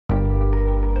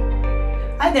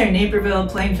Hi there, Naperville,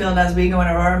 Plainfield, Oswego, and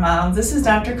Aurora Mounds. This is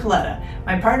Dr. Coletta.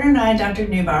 My partner and I, Dr.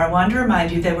 Neubauer, want to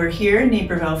remind you that we're here in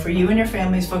Naperville for you and your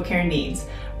family's foot care needs.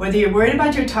 Whether you're worried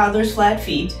about your toddler's flat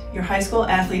feet, your high school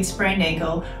athlete's sprained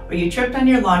ankle, or you tripped on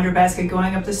your laundry basket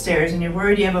going up the stairs and you're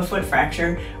worried you have a foot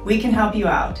fracture, we can help you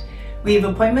out. We have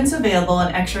appointments available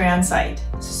and X-ray on site.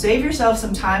 So save yourself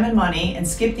some time and money and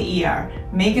skip the ER.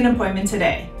 Make an appointment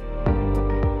today.